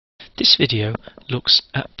This video looks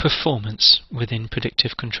at performance within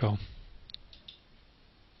predictive control.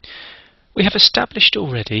 We have established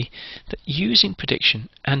already that using prediction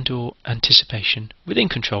and/or anticipation within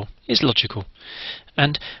control is logical,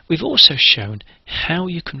 and we've also shown how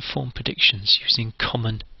you can form predictions using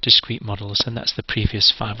common discrete models, and that's the previous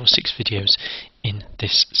 5 or 6 videos in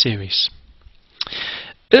this series.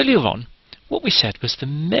 Earlier on, what we said was the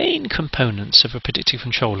main components of a predictive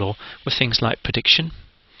control law were things like prediction,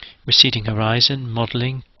 receding horizon,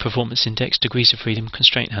 modelling, performance index, degrees of freedom,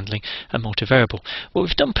 constraint handling, and multivariable. Well,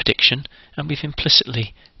 we've done prediction and we've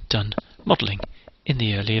implicitly done modelling in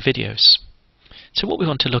the earlier videos. So what we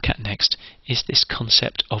want to look at next is this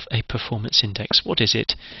concept of a performance index. What is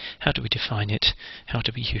it? How do we define it? How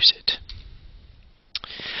do we use it?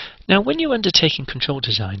 Now, when you're undertaking control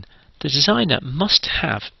design, the designer must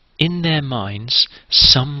have in their minds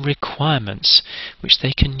some requirements which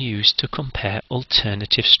they can use to compare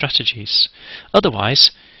alternative strategies.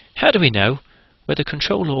 Otherwise, how do we know whether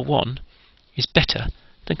control law 1 is better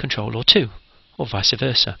than control law 2, or vice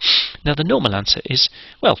versa? Now, the normal answer is,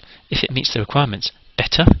 well, if it meets the requirements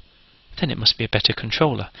better, then it must be a better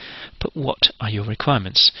controller. But what are your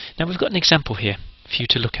requirements? Now, we've got an example here for you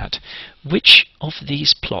to look at. Which of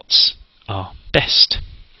these plots are best?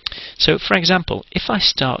 So, for example, if I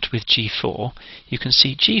start with G4, you can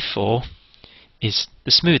see G4 is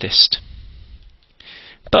the smoothest,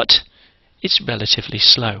 but it's relatively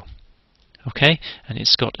slow, okay, and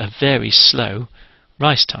it's got a very slow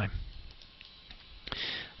rise time.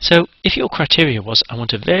 So if your criteria was, I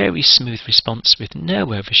want a very smooth response with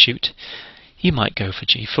no overshoot, you might go for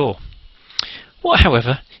G4. What,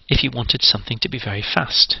 however, if you wanted something to be very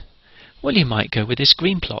fast? Well, you might go with this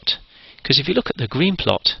green plot, because if you look at the green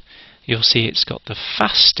plot, you'll see it's got the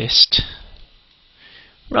fastest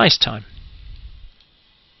rise time.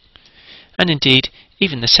 And indeed,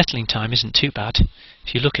 even the settling time isn't too bad.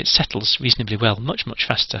 If you look, it settles reasonably well, much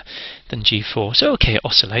faster than G4. So okay, it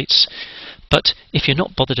oscillates, but if you're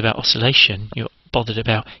not bothered about oscillation, you're bothered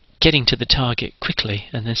about getting to the target quickly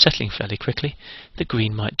and then settling fairly quickly, the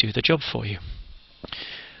green might do the job for you.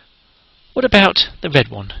 What about the red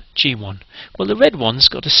one, G1? Well, the red one's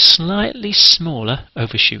got a slightly smaller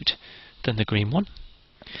overshoot than the green one,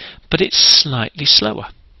 but it's slightly slower.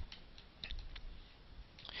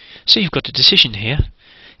 So you've got a decision here.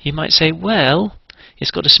 You might say, well,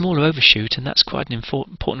 it's got a smaller overshoot and that's quite an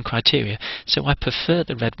important criteria, so I prefer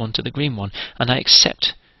the red one to the green one, and I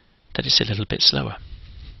accept that it's a little bit slower.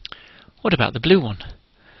 What about the blue one?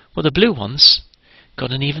 Well, the blue one's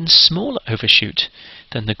got an even smaller overshoot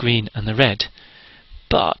than the green and the red,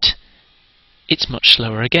 but it's much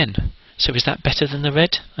slower again. So is that better than the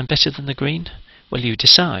red and better than the green? Well, you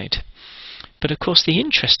decide. But of course the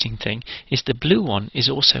interesting thing is the blue one is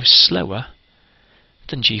also slower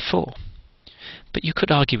than G4. But you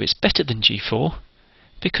could argue it's better than G4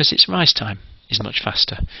 because its rise time is much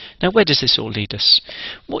faster. Now, where does this all lead us?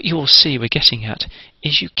 What you will see we're getting at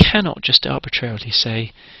is you cannot just arbitrarily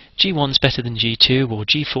say G1's better than G2 or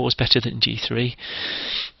G4's better than G3.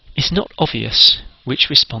 It's not obvious which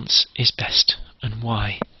response is best and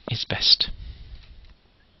why is best.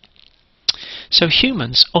 So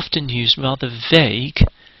humans often use rather vague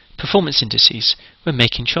performance indices when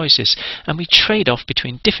making choices, and we trade off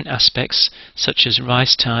between different aspects such as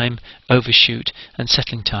rise time, overshoot and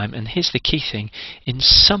settling time, and here's the key thing, in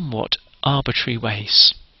somewhat arbitrary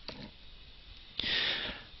ways.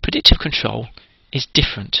 Predictive control is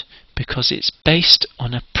different because it's based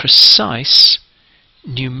on a precise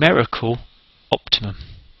numerical optimum.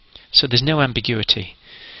 So there's no ambiguity.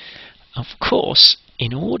 Of course,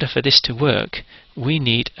 in order for this to work, we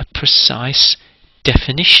need a precise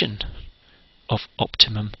definition of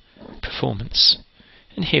optimum performance.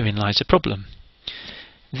 And herein lies a problem.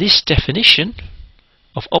 This definition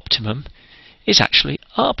of optimum is actually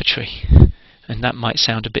arbitrary. And that might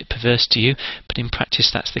sound a bit perverse to you, but in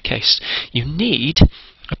practice that's the case. You need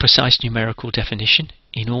a precise numerical definition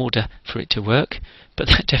in order for it to work, but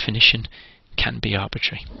that definition can be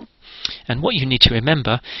arbitrary. And what you need to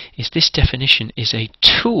remember is this definition is a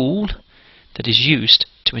tool that is used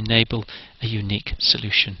to enable a unique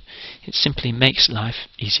solution. It simply makes life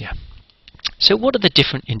easier. So what are the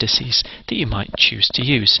different indices that you might choose to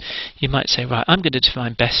use? You might say, right, I'm going to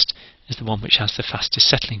define best as the one which has the fastest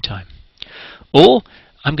settling time. Or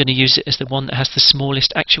I'm going to use it as the one that has the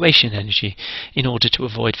smallest actuation energy in order to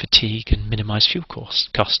avoid fatigue and minimize fuel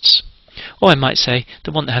costs. Or I might say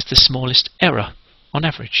the one that has the smallest error on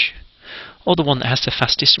average. Or the one that has the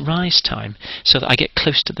fastest rise time so that I get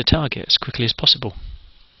close to the target as quickly as possible.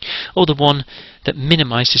 or the one that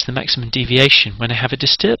minimises the maximum deviation when I have a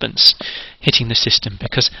disturbance hitting the system,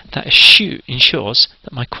 because that ensures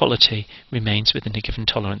that my quality remains within a given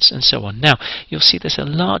tolerance, and so on. Now, you'll see there's a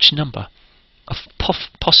large number of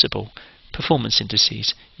possible performance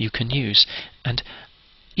indices you can use, and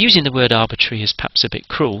using the word arbitrary is perhaps a bit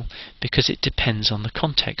cruel because it depends on the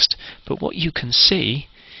context, but what you can see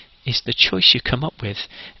is the choice you come up with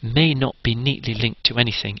may not be neatly linked to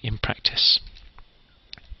anything in practice.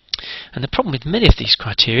 And the problem with many of these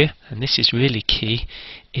criteria, and this is really key,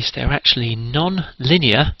 is they're actually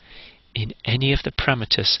non-linear in any of the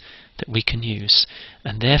parameters that we can use,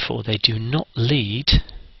 and therefore they do not lead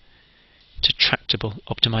to tractable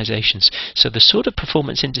optimizations. So the sort of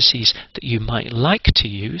performance indices that you might like to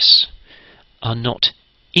use are not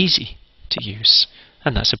easy to use,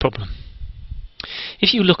 and that's a problem.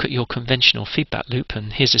 If you look at your conventional feedback loop,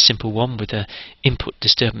 and here's a simple one with an input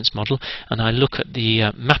disturbance model, and I look at the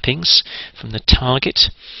mappings from the target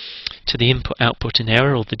to the input-output in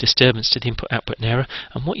error, or the disturbance to the input-output in error,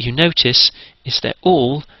 and what you notice is they're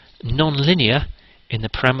all non-linear in the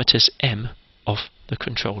parameters M of the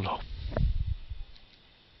control law.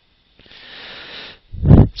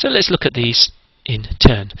 So let's look at these in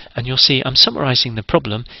turn, and you'll see I'm summarizing the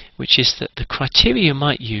problem, which is that the criteria you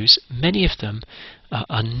might use, many of them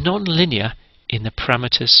are non-linear in the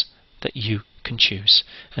parameters that you can choose,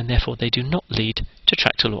 and therefore they do not lead to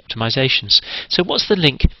tractable optimizations. So what's the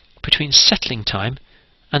link between settling time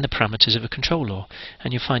and the parameters of a control law?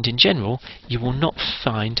 And you'll find in general you will not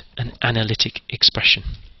find an analytic expression.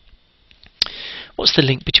 What's the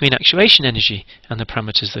link between actuation energy and the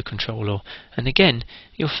parameters of the control law? And again,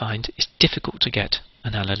 you'll find it's difficult to get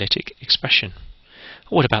an analytic expression.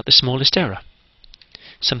 What about the smallest error?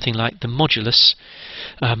 Something like the modulus.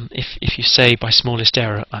 If you say by smallest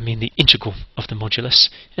error, I mean the integral of the modulus.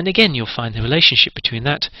 And again, you'll find the relationship between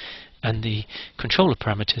that and the controller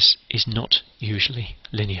parameters is not usually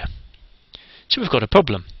linear. So we've got a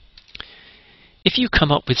problem. If you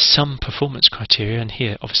come up with some performance criteria, and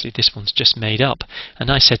here obviously this one's just made up, and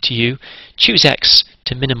I said to you, choose X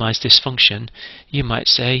to minimize this function, you might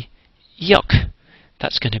say, yuck,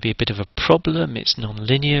 that's going to be a bit of a problem, it's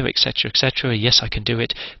non-linear, etc., etc. Yes, I can do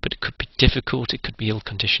it, but it could be difficult, it could be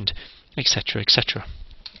ill-conditioned, etc., etc.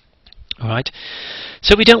 Alright,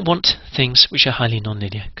 so we don't want things which are highly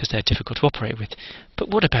non-linear because they're difficult to operate with. But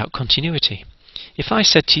what about continuity? If I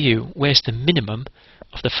said to you, where's the minimum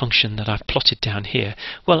of the function that I've plotted down here?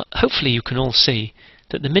 Well, hopefully you can all see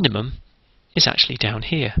that the minimum is actually down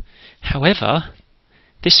here. However,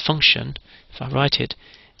 this function, if I write it,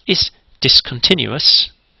 is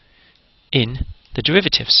discontinuous in the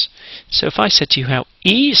derivatives. So if I said to you how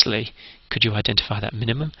easily could you identify that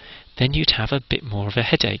minimum, then you'd have a bit more of a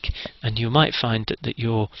headache, and you might find that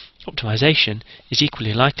your optimization is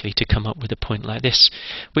equally likely to come up with a point like this,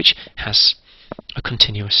 which has a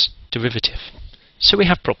continuous derivative. So we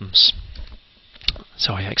have problems.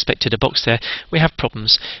 Sorry, I expected a box there. We have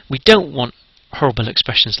problems. We don't want horrible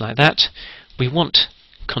expressions like that. We want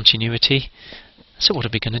continuity. So what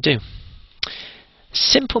are we going to do?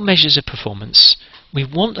 Simple measures of performance. We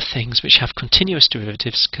want things which have continuous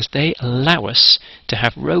derivatives because they allow us to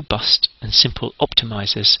have robust and simple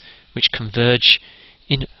optimizers which converge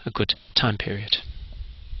in a good time period.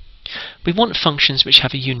 We want functions which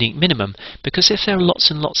have a unique minimum, because if there are lots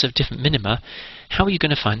and lots of different minima, how are you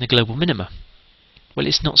going to find the global minima? Well,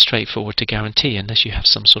 it's not straightforward to guarantee unless you have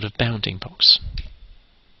some sort of bounding box.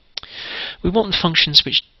 We want functions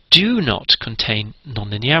which do not contain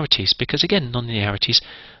nonlinearities, because again, nonlinearities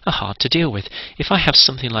are hard to deal with. If I have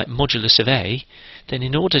something like modulus of A, then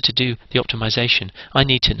in order to do the optimization, I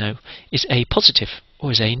need to know, is A positive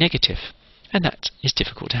or is A negative? And that is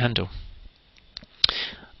difficult to handle.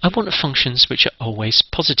 I want functions which are always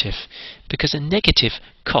positive, because a negative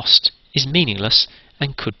cost is meaningless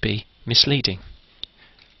and could be misleading.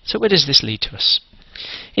 So where does this lead to us?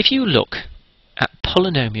 If you look at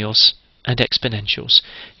polynomials and exponentials,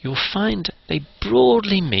 you'll find they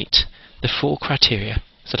broadly meet the four criteria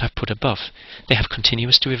that I've put above. They have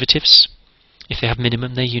continuous derivatives. If they have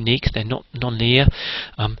minimum, they're unique, they're not non-linear.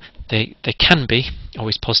 They can be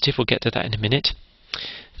always positive, we'll get to that in a minute.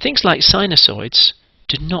 Things like sinusoids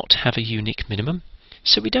do not have a unique minimum,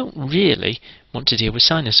 so we don't really want to deal with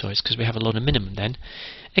sinusoids because we have a lot of minimum then.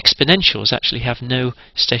 Exponentials actually have no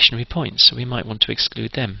stationary points, so we might want to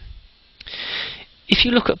exclude them. If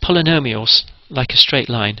you look at polynomials like a straight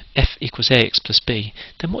line, f equals ax plus b,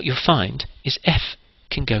 then what you'll find is f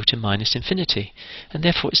can go to minus infinity, and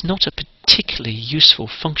therefore it's not a particularly useful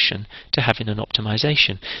function to have in an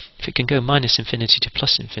optimization. If it can go minus infinity to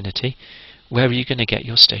plus infinity, where are you going to get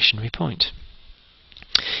your stationary point?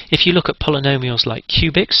 If you look at polynomials like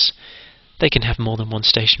cubics, they can have more than one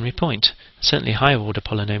stationary point. Certainly higher order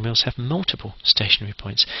polynomials have multiple stationary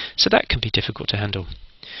points, so that can be difficult to handle.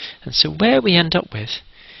 And so where we end up with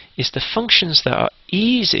is the functions that are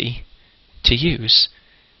easy to use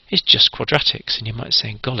is just quadratics, and you might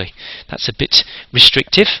say, golly, that's a bit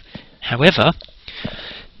restrictive. However,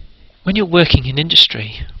 when you're working in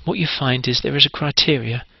industry, what you find is there is a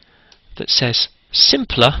criteria that says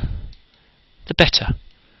simpler the better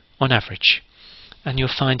on average. And you'll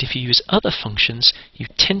find if you use other functions, you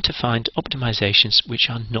tend to find optimizations which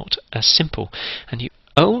are not as simple. And you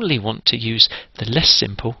only want to use the less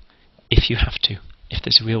simple if you have to, if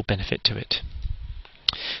there's a real benefit to it.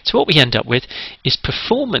 So what we end up with is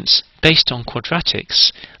performance based on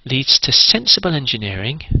quadratics leads to sensible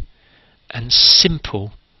engineering and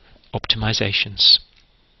simple optimizations.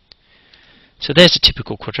 So there's a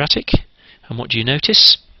typical quadratic, and what do you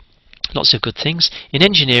notice? Lots of good things. In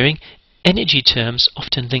engineering, energy terms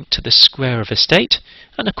often link to the square of a state,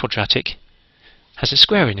 and a quadratic has a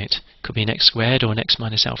square in it. Could be an x squared or an x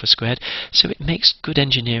minus alpha squared, so it makes good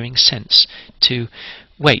engineering sense to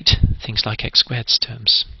weight things like x squared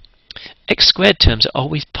terms. X squared terms are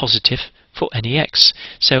always positive for any x,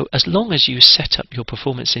 so as long as you set up your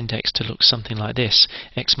performance index to look something like this,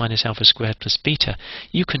 x minus alpha squared plus beta,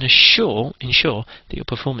 you can ensure that your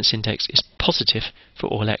performance index is positive for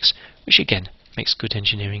all x, which again makes good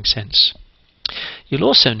engineering sense. You'll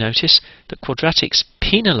also notice that quadratics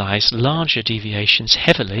penalize larger deviations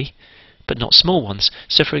heavily, but not small ones.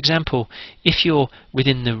 So for example, if you're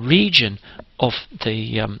within the region of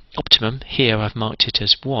the optimum, here I've marked it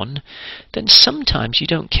as 1, then sometimes you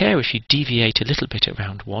don't care if you deviate a little bit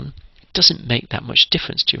around 1. It doesn't make that much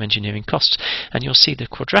difference to your engineering costs, and you'll see the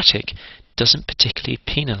quadratic doesn't particularly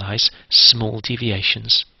penalize small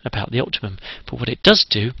deviations about the optimum. But what it does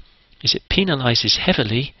do is it penalizes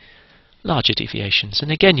heavily larger deviations,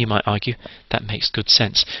 and again you might argue that makes good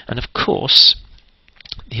sense. And of course,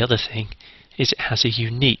 the other thing is it has a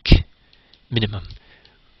unique minimum,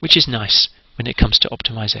 which is nice when it comes to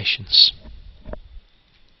optimizations.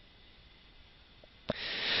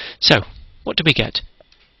 So, what do we get?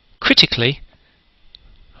 Critically,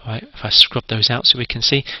 right, if I scrub those out so we can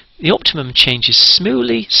see, the optimum changes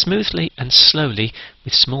smoothly and slowly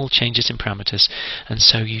with small changes in parameters, and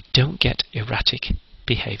so you don't get erratic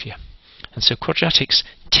behavior. And so quadratics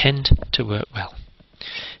tend to work well.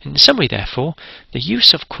 In summary, therefore, the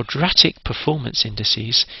use of quadratic performance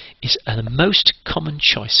indices is the most common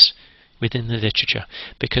choice within the literature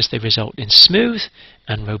because they result in smooth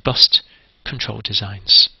and robust control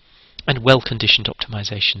designs and well-conditioned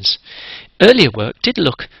optimizations. Earlier work did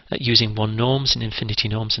look at using one norms and infinity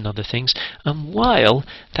norms and other things, and while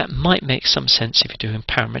that might make some sense if you're doing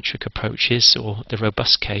parametric approaches or the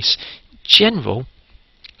robust case, in general,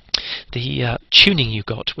 the tuning you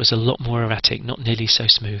got was a lot more erratic, not nearly so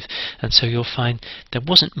smooth, and so you'll find there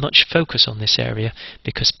wasn't much focus on this area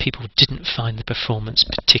because people didn't find the performance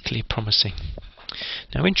particularly promising.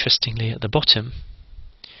 Now interestingly, at the bottom,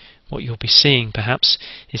 what you'll be seeing perhaps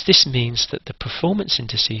is this means that the performance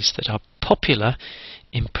indices that are popular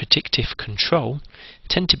in predictive control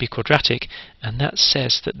tend to be quadratic, and that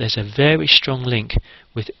says that there's a very strong link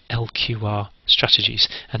with LQR strategies,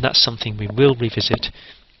 and that's something we will revisit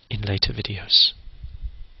in later videos.